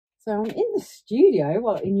So I'm in the studio,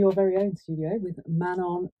 well, in your very own studio with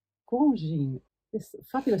Manon Grandjean, this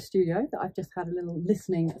fabulous studio that I've just had a little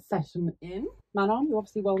listening session in. Manon, you're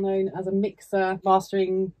obviously well known as a mixer,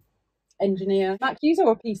 mastering engineer. Mac user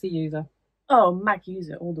or PC user? Oh, Mac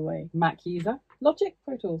user all the way. Mac user. Logic,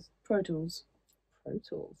 Pro Tools? Pro Tools. Pro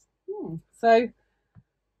Tools. So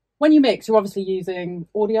when you mix, you're obviously using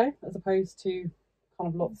audio as opposed to kind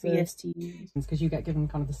of lots of VST. because you get given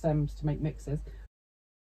kind of the stems to make mixes.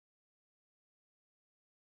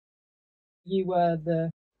 You were the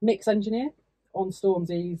mix engineer on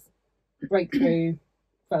Stormzy's breakthrough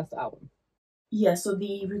first album. Yeah, so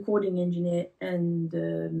the recording engineer and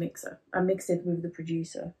the mixer. I mixed it with the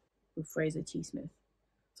producer, with Fraser T. Smith.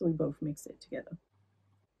 So we both mixed it together.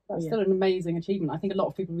 That's still an amazing achievement. I think a lot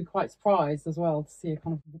of people would be quite surprised as well to see a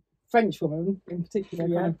kind of French woman in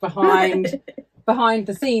particular kind of behind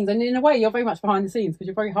the scenes. And in a way, you're very much behind the scenes because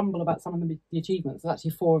you're very humble about some of the achievements. There's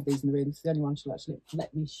actually 4 of these in the room. So the only one she'll actually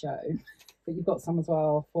let me show. But you've got some as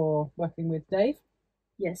well for working with Dave.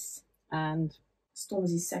 Yes. And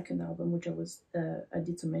Stormzy's second album, which I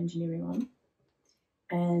did some engineering on.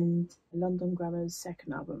 And London Grammar's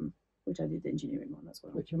second album, which I did engineering on as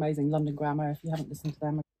well. Which are amazing. London Grammar, if you haven't listened to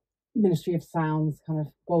them, Ministry of Sound's kind of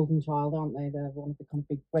golden child, aren't they? They're one of the kind of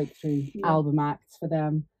big breakthrough album acts for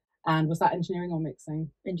them. And was that engineering or mixing?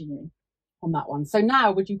 Engineering. On that one. So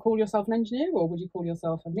now, would you call yourself an engineer or would you call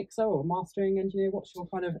yourself a mixer or a mastering engineer? What's your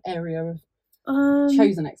kind of area of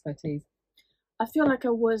chosen expertise? I feel like I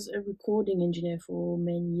was a recording engineer for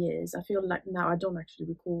many years. I feel like now I don't actually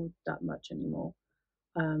record that much anymore.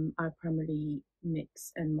 I primarily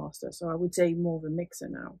mix and master. So I would say more of a mixer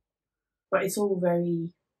now. But it's all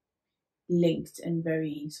very linked and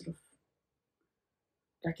very sort of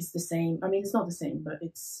like it's the same. I mean, it's not the same, but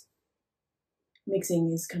it's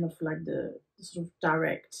mixing is kind of like the sort of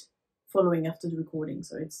direct following after the recording.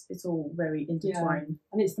 So it's all very intertwined.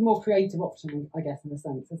 Yeah. And it's the more creative option, I guess, in a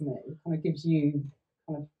sense, isn't it? It kind of gives you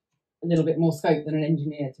kind of a little bit more scope than an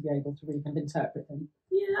engineer to be able to really kind of interpret them.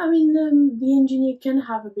 Yeah, I mean, the engineer can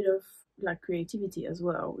have a bit of like creativity as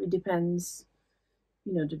well. It depends,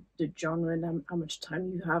 you know, the genre and how much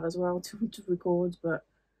time you have as well to record. But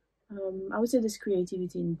I would say there's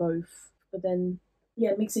creativity in both. But then,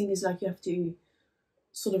 yeah, mixing is like you have to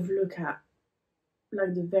sort of look at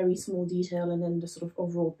like the very small detail and then the sort of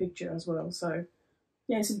overall picture as well. So,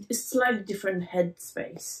 yeah, it's a slightly different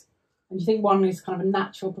headspace. And do you think one is kind of a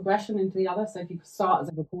natural progression into the other? So if you start as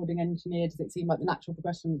a recording engineer, does it seem like the natural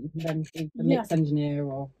progression that you can then be the mix engineer?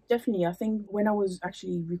 Or definitely, I think when I was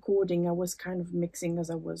actually recording, I was kind of mixing as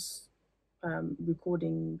I was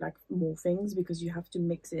recording like more things because you have to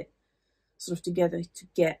mix it sort of together to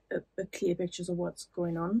get a clear picture of what's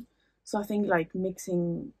going on. So I think like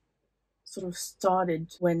mixing sort of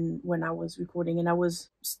started when I was recording and I was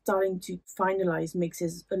starting to finalize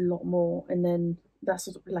mixes a lot more, and then that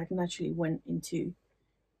sort of like naturally went into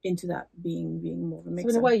that being more of a mixer.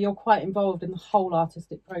 So in a way, you're quite involved in the whole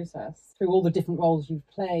artistic process through all the different roles you've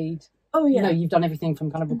played. Oh yeah. You know, you've done everything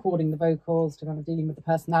from kind of recording the vocals to kind of dealing with the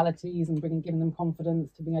personalities and giving them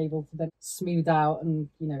confidence to being able to then smooth out and,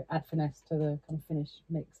 you know, add finesse to the kind of finished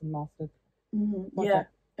mix and mastered. Yeah,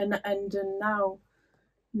 and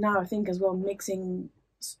now I think as well mixing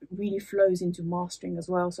really flows into mastering as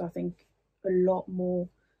well. So I think a lot more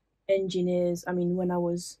engineers. I mean, when I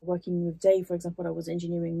was working with Dave, for example, I was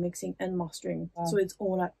engineering, mixing, and mastering. Wow. So it's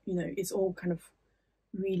all like, you know, it's all kind of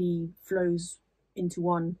really flows into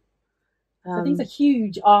one. So these are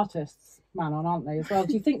huge artists, Manon, aren't they, as well?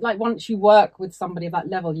 Do you think like once you work with somebody of that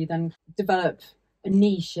level, you then develop a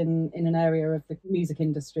niche in an area of the music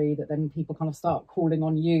industry that then people kind of start calling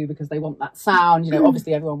on you because they want that sound? You know,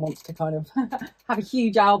 obviously everyone wants to kind of have a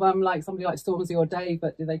huge album like somebody like Stormzy or Dave,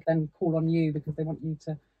 but do they then call on you because they want you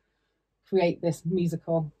to create this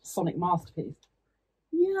musical sonic masterpiece?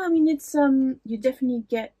 Yeah, I mean, it's you definitely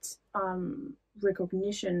get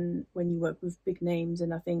recognition when you work with big names,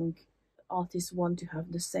 and I think artists want to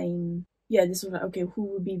have the same. Yeah, this sort of like, okay, who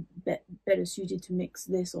would be better suited to mix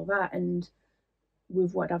this or that? And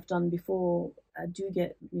with what I've done before, I do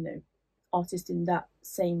get, you know, artists in that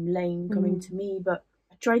same lane coming to me, but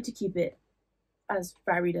I try to keep it as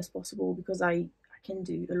varied as possible because I can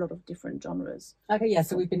do a lot of different genres. Okay, yeah,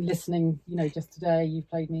 so we've been listening, you know, just today you've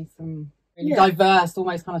played me some really diverse,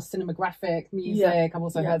 almost kind of cinematographic music. I've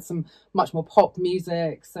also heard some much more pop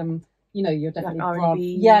music, some, you know, you're definitely like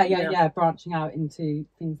R&B, branching out into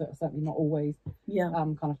things that are certainly not always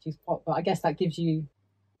kind of too pop. But I guess that gives you,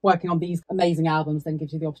 working on these amazing albums then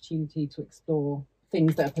gives you the opportunity to explore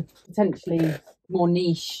things that are potentially more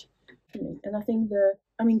niche. And I think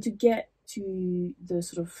to get to the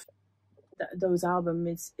sort of those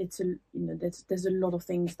albums, it's a, you know, there's a lot of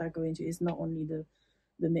things that go into it. It's not only the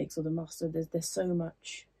mix or the master. There's so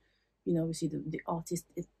much, you know, obviously the artist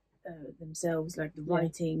themselves, like the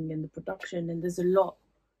writing and the production, and there's a lot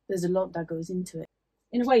that goes into it.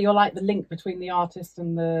 In a way, you're like the link between the artist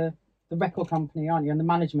and the record company, aren't you? And the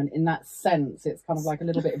management. In that sense, it's kind of like a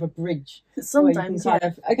little bit of a bridge. Sometimes,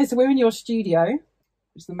 Okay, so we're in your studio,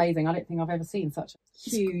 which is amazing. I don't think I've ever seen such a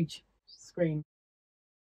huge screen.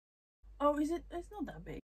 Oh, is it? It's not that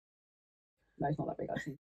big. No, it's not that big, I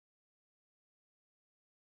think.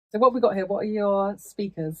 So what have we got here? What are your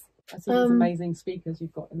speakers? I see these amazing speakers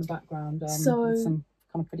you've got in the background. With some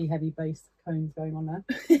kind of pretty heavy bass cones going on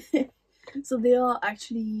there. So they are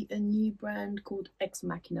actually a new brand called Ex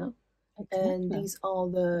Machina. And these are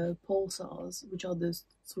the Pulsars, which are the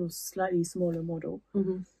sort of slightly smaller model.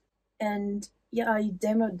 And yeah, I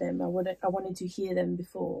demoed them. I wanted to hear them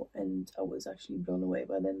before, and I was actually blown away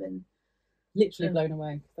by them. And literally blown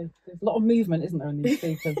away. There's a lot of movement, isn't there, in these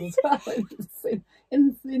speakers as well?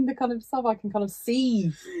 in the kind of sub, I can kind of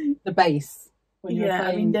see the bass when you're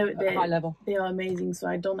playing at a high level. They are amazing. So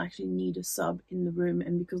I don't actually need a sub in the room,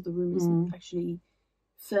 and because the room is actually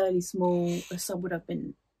fairly small, a sub would have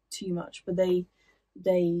been too much. But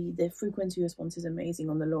their frequency response is amazing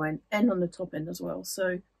on the low end and on the top end as well.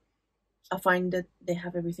 So I find that they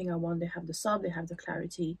have everything I want. They have the sub, they have the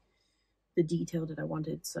clarity, the detail that I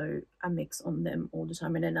wanted. So I mix on them all the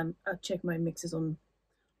time, and then I check my mixes on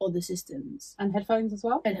other systems and headphones as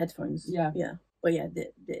well. And headphones, yeah. But yeah,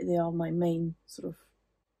 they are my main sort of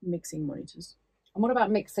mixing monitors. And what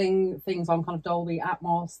about mixing things on kind of Dolby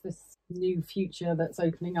Atmos, this new future that's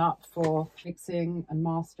opening up for mixing and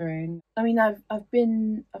mastering? I mean, I've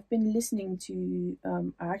been listening to.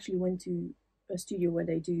 I actually went to a studio where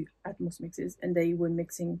they do Atmos mixes, and they were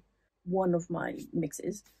mixing one of my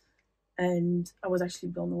mixes, and I was actually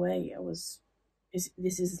blown away.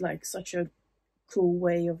 This is like such a cool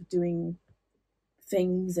way of doing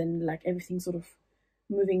things, and like everything sort of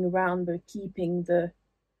moving around, but keeping the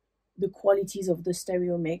qualities of the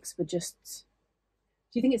stereo mix, but just.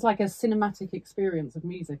 Do you think it's like a cinematic experience of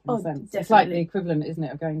music in a sense? Definitely. It's like the equivalent, isn't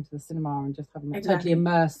it, of going to the cinema and just having a totally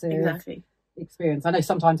immersive experience. I know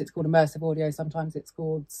sometimes it's called immersive audio, sometimes it's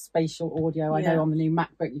called spatial audio. I know on the new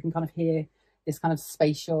MacBook you can kind of hear this kind of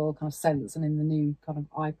spatial kind of sense, and in the new kind of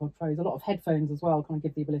iPod Pros, a lot of headphones as well kind of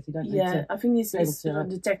give the ability, don't they? Yeah, I think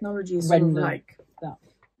the technology is sort of like that.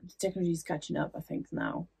 The technology is catching up, I think,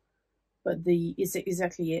 now. But it's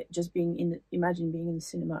exactly it. Just imagine being in the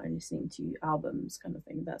cinema and listening to albums, kind of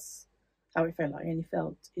thing. That's how it felt like, and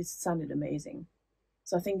it sounded amazing.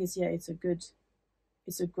 So I think it's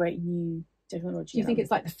a great new technology. Do you think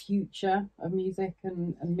it's like the future of music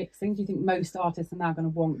and mixing? Do you think most artists are now going to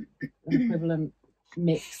want an equivalent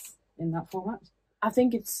mix in that format? I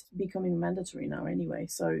think it's becoming mandatory now anyway.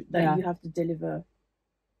 So that you have to deliver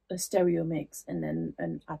a stereo mix and then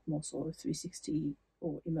an Atmos or a 360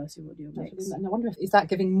 or immersive audio mix. And I wonder is that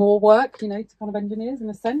giving more work, to kind of engineers in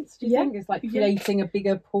a sense? Do you think it's like creating a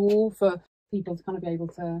bigger pool for people to kind of be able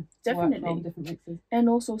to work on different mixes? And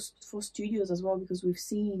also for studios as well, because we've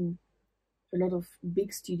seen a lot of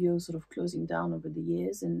big studios sort of closing down over the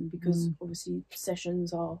years, and because obviously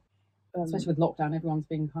sessions are especially with lockdown, everyone's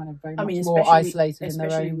been kind of very much more isolated in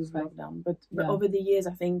their own with lockdown. But over the years,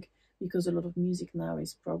 I think because a lot of music now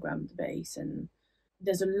is programmed based, and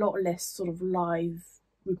there's a lot less sort of live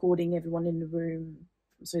recording everyone in the room,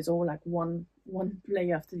 so it's all like one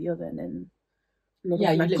player after the other, and then you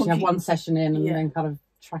literally have one session in and then kind of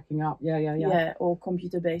tracking up or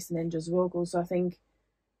computer based and then just vocals. So I think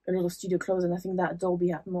a lot of studio closed, and I think that Dolby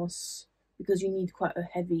Atmos, because you need quite a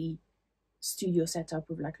heavy studio setup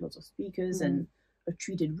with like lots of speakers and a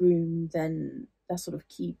treated room, then that sort of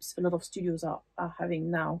keeps a lot of studios are having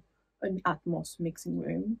now an Atmos mixing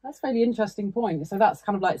room. That's a really interesting point. So that's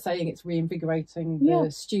kind of like saying it's reinvigorating the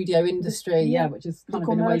studio industry, which is kind of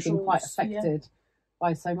in a way been quite affected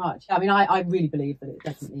by so much. I mean, I really believe that it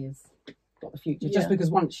definitely is got the future, just because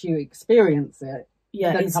once you experience it, you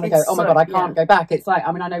then kind of go, oh my God, I can't go back. It's like,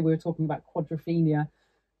 I mean, I know we were talking about quadrophenia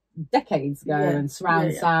decades ago, and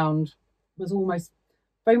surround sound was almost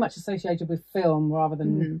very much associated with film rather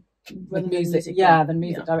than with music, than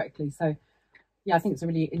music directly. So I think it's a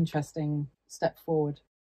really interesting step forward.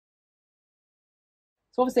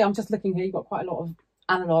 So obviously I'm just looking here, you've got quite a lot of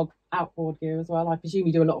analog outboard gear as well. I presume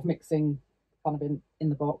you do a lot of mixing kind of in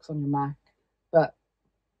the box on your Mac, but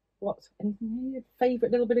anything here, your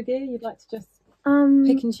favourite little bit of gear you'd like to just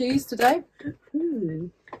pick and choose today?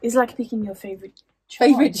 It's like picking your favourite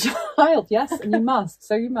child. Yes, and you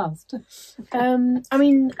must. I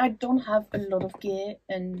mean, I don't have a lot of gear,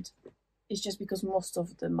 and It's just because most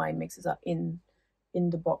of my mixes are in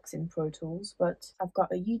the box in Pro Tools. But I've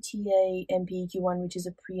got a UTA MPEQ1, which is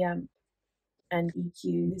a preamp and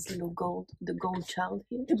EQ. This little the gold child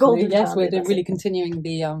here. The golden yes, child. we're really continuing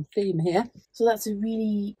the theme here. So that's a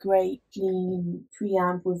really great clean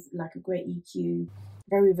preamp with like a great EQ,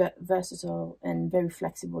 very versatile and very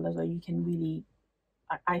flexible as well. You can really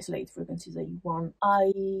isolate frequencies that you want.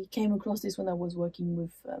 I came across this when I was working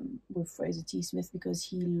with Fraser T. Smith because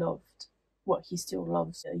he still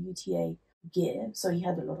loves UTA gear. So he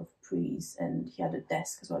had a lot of pre's and he had a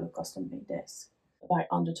desk as well, a custom made desk by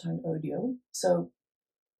Undertone Audio. So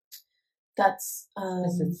that's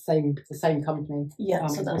this is the same company. Yeah,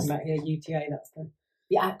 so that's about here, UTA. That's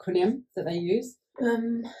the acronym that they use.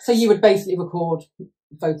 So you would basically record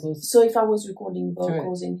vocals. So if I was recording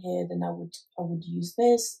vocals in here, then I would use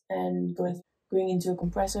this, and going into a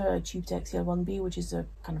compressor, a QUBE TECH CL 1B, which is a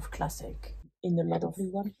kind of classic in a lot of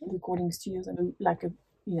recording studios, and like a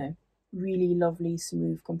really lovely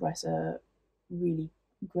smooth compressor, really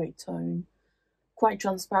great tone, quite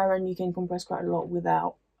transparent. You can compress quite a lot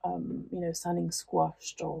without sounding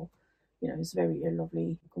squashed, or it's very a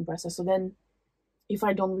lovely compressor. So then if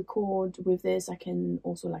I don't record with this, I can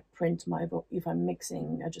also like print my if I'm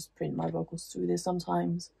mixing, I just print my vocals through this.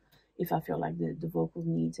 Sometimes if I feel like the vocal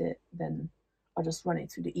needs it, then I'll just run it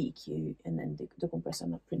through the EQ and then the compressor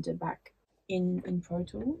and I'll print it back in Pro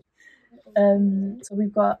Tools. So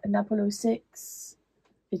we've got an Apollo 6.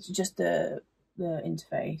 It's just the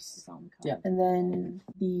interface sound card. And then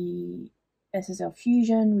the SSL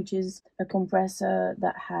Fusion, which is a compressor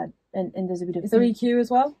that had and there's a bit of... Is there EQ as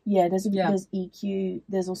well? Yeah, there's EQ.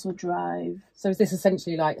 There's also drive. So is this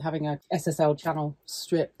essentially like having a SSL channel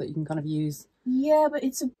strip that you can kind of use? Yeah, but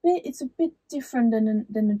it's a bit different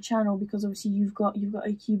than a channel, because obviously you've got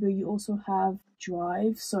EQ, but you also have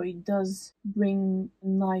drive, so it does bring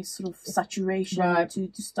nice sort of saturation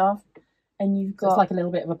to stuff. And you've got... So it's like a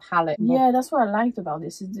little bit of a palette. Yeah, that's what I liked about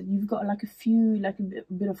this, is that you've got like a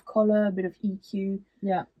bit of color, a bit of EQ.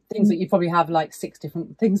 Yeah. Things that you probably have like 6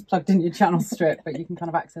 different things plugged in your channel strip, but you can kind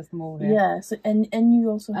of access them all here. Yeah, so and you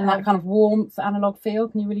also have... that kind of warmth, analog feel.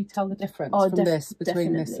 Can you really tell the difference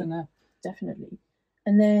between this and a... Definitely.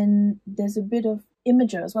 And then there's a bit of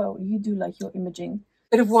imager as well. You do like your imaging.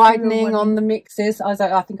 Bit of widening on the mixes. I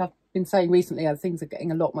think I've been saying recently, things are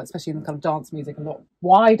getting a lot more, especially in the kind of dance music, a lot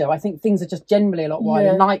wider. I think things are just generally a lot wider.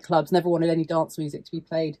 Yeah. Nightclubs never wanted any dance music to be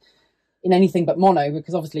played in anything but mono,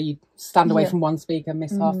 because obviously you stand away from one speaker,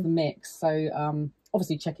 miss half the mix. So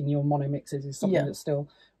obviously checking your mono mixes is something that's still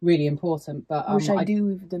really important. But which I do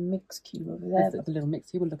with the mix cube over there. The little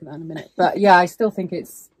mix cube, we'll look at that in a minute. But yeah, I still think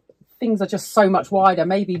things are just so much wider,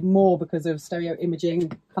 maybe more because of stereo imaging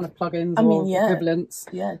kind of plugins equivalents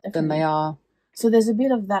than they are. So there's a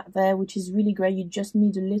bit of that there, which is really great. You just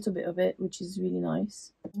need a little bit of it, which is really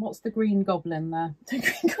nice. What's the green goblin there? The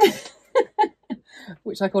green goblin.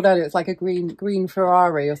 Which I called earlier, it's like a green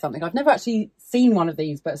Ferrari or something. I've never actually seen one of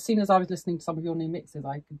these, but as soon as I was listening to some of your new mixes,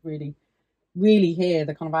 I could really, really hear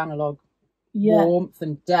the kind of analog warmth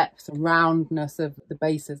and depth and roundness of the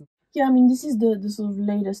basses. Yeah, I mean, this is the sort of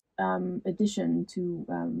latest addition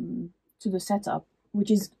to the setup,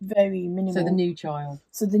 which is very minimal. So the new child.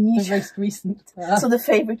 So the most recent. So the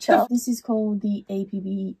favorite child. This is called the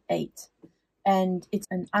APB8, and it's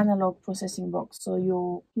an analog processing box. So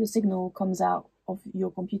your signal comes out of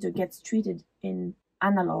your computer, gets treated in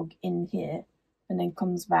analog in here, and then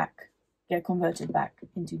comes back, get converted back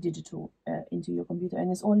into digital into your computer,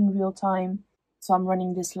 and it's all in real time. So I'm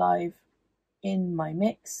running this live in my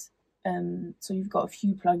mix. So you've got a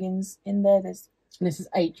few plugins in there. And this is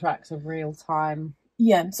 8 tracks of real time.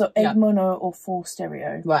 Yeah, so 8 mono or 4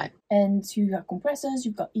 stereo. Right. And you have compressors,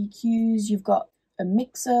 you've got EQs, you've got a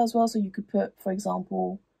mixer as well. So you could put, for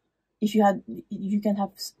example, if you can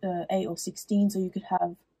have 8 or 16, so you could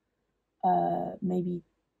have maybe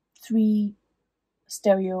 3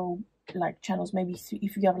 stereo like channels, maybe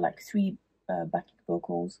if you have like 3 backing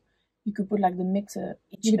vocals. You could put like the mixer.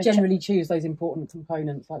 You would generally choose those important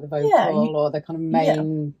components like the vocal or the kind of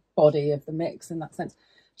main body of the mix in that sense.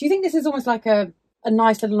 Do you think this is almost like a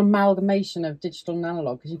nice little amalgamation of digital and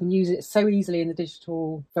analog, because you can use it so easily in the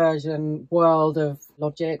digital version world of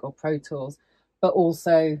Logic or Pro Tools, but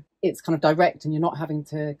also it's kind of direct and you're not having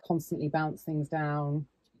to constantly bounce things down?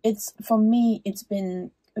 For me, it's been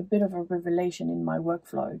a bit of a revelation in my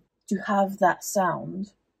workflow to have that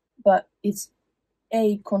sound, but it's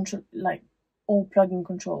like all plugin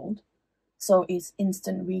controlled, so it's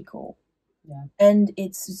instant recall, and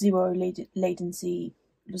it's 0 latency,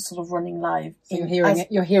 just sort of running live. So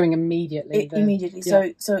you're hearing immediately. Immediately.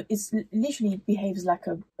 So it's literally behaves like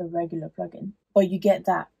a regular plugin. but you get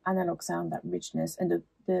that analog sound, that richness, and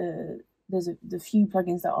there's the few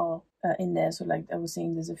plugins that are in there. So like I was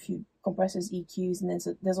saying, there's a few compressors, EQs, and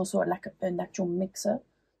there's also like an actual mixer.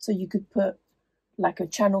 So you could put like a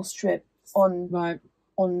channel strip on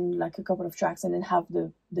like a couple of tracks, and then have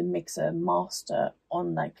the mixer master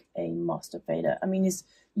on like a master fader. I mean,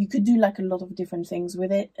 you could do like a lot of different things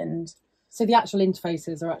with it. And so the actual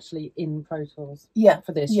interfaces are actually in Pro Tools. Yeah,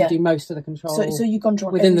 for this, you do most of the control. So you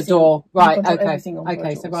control within the door, right? Okay, everything on Pro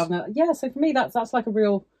Tools. So rather than, so for me that's like a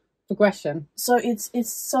real progression. So it's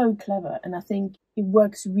so clever, and I think it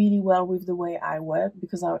works really well with the way I work,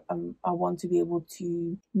 because I want to be able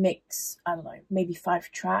to mix, I don't know, maybe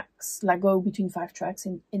 5 tracks, like go between 5 tracks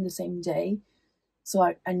in the same day. So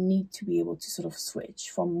I need to be able to sort of switch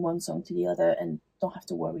from one song to the other and don't have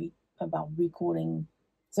to worry about recording.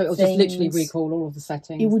 So it'll just literally recall all of the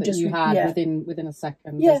settings that you had within a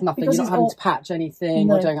second. There's nothing, you're not having to patch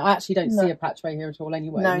anything or doing. I actually don't see a patch bay here at all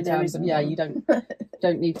anyway. No, in terms of, you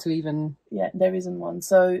don't need to even. Yeah, there isn't one.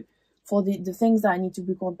 So for the things that I need to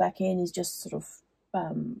record back in is just sort of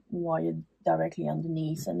wired directly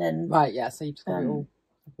underneath, and then so you've just got it all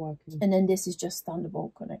working. And then this is just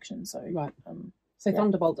Thunderbolt connection. So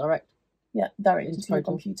Thunderbolt direct. Yeah, direct to your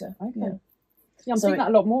computer. Okay. Yeah, I'm seeing that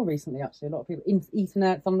a lot more recently, actually. A lot of people,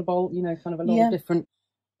 Ethernet, Thunderbolt, kind of a lot of different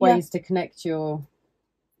ways to connect your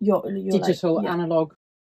digital, analog.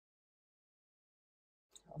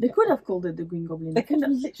 They could have called it the Green Goblin. They could have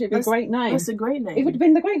literally been a great name. That's a great name. It would have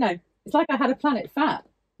been the great name. It's like I had a Planet Fat,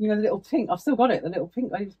 the little pink, I've still got it, the little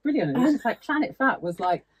pink, it was brilliant. And it's just like Planet Fat was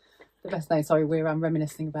like the best name. Sorry, we're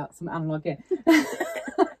reminiscing about some analog gear.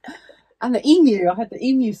 And the Emu, I had the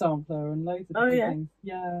Emu sampler and loads of different things.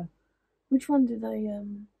 Yeah. Which one did they?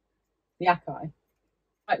 The Akai,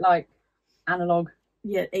 like analog.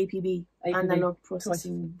 Yeah, APB, analog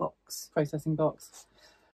processing box. Processing box.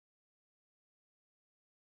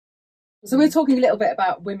 So we're talking a little bit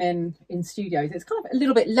about women in studios. It's kind of a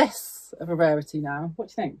little bit less of a rarity now. What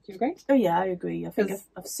do you think? Do you agree? Oh yeah, I agree. I think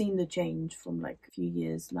I've seen the change from like a few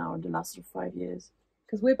years now, in the last sort of 5 years.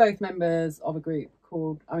 Because we're both members of a group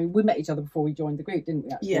called. I mean, we met each other before we joined the group, didn't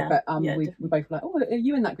we? Actually, yeah. But we both were like, oh, are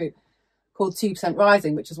you in that group? Called 2%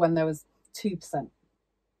 Rising, which is when there was 2%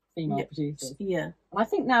 female producers. Yeah. And I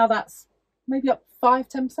think now that's maybe up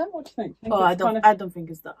 5-10%. What do you think? I don't think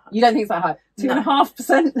it's that high. You don't think it's that high?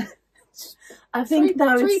 2.5%? I think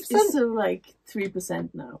now it's sort of like 3%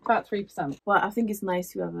 now. About 3%. But I think it's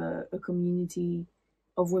nice to have a community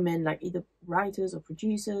of women, like either writers or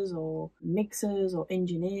producers or mixers or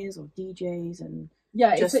engineers or DJs, and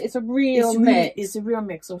it's a real mix. It's a real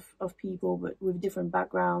mix of people, but with different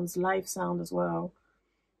backgrounds, live sound as well.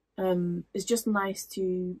 It's just nice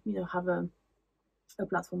to have a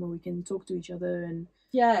platform where we can talk to each other. And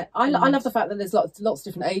I love the fact that there's lots of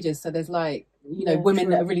different ages. So there's like women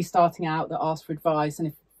that are really starting out that ask for advice, and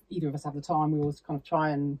if either of us have the time, we always kind of try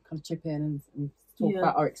and kind of chip in and talk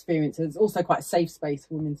about our experiences. It's also quite a safe space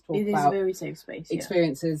for women to talk about. It is a very safe space.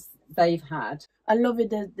 Experiences they've had. I love it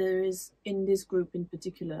that there is, in this group in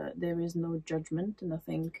particular, there is no judgment, and I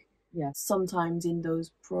think sometimes in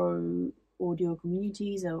those pro audio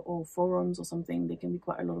communities or forums or something, there can be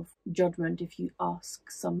quite a lot of judgment if you ask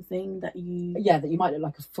something that you might look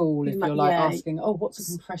like a fool if you're like asking, what's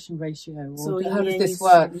a compression ratio, or how does this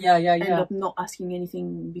work? End up not asking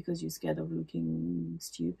anything because you're scared of looking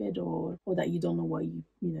stupid or that you don't know what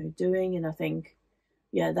you're doing. And I think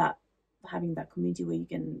that having that community where you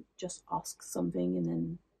can just ask something and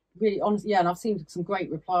then really honestly, and I've seen some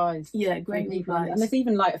great replies. Yeah, great replies. And there's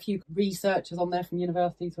even like a few researchers on there from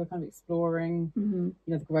universities who are kind of exploring,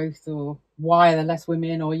 the growth or why are there less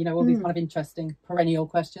women, or all these kind of interesting perennial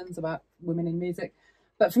questions about women in music.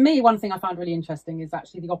 But for me, one thing I found really interesting is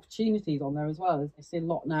actually the opportunities on there as well. I see a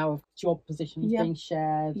lot now of job positions being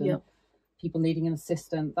shared and people needing an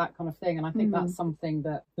assistant, that kind of thing. And I think that's something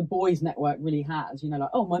that the boys network really has. Like,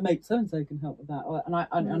 oh, my mate so and so can help with that.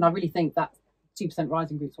 And I really think that 2%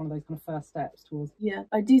 Rising Group's one of those kind of first steps towards. Yeah,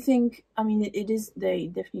 I do think, I mean, it is, they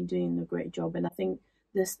definitely doing a great job, and I think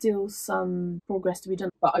there's still some progress to be done.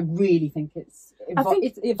 But I really think it's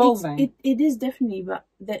evolving. It is definitely, but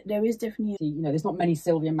there is definitely... there's not many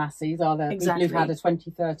Sylvia Massies, are there? Exactly. People who've had a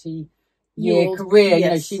 20, 30-year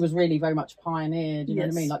career. She was really very much pioneered, you know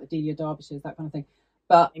what I mean? Like the Delia Derbyshires, that kind of thing.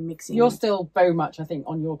 But you're still very much, I think,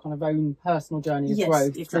 on your kind of own personal journey of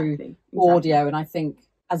growth through audio, and I think...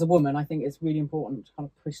 As a woman, I think it's really important to kind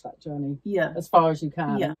of push that journey as far as you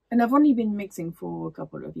can. Yeah, and I've only been mixing for a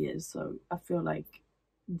couple of years, so I feel like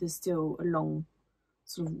there's still a long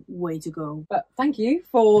sort of way to go. But thank you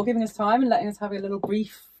for giving us time and letting us have a little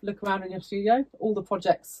brief look around in your studio. All the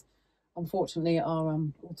projects unfortunately are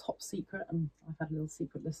all top secret, and I've had a little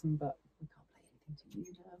secret listen, but we can't play anything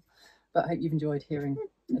to you now. But I hope you've enjoyed hearing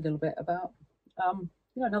a little bit about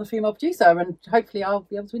another female producer, and hopefully I'll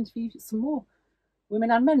be able to interview some more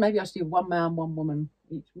women and men. Maybe I should do one man, one woman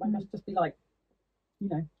each. Maybe I should just be like,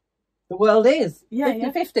 the world is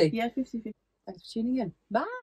 50-50. Yeah, 50-50. Thanks for tuning in. Bye.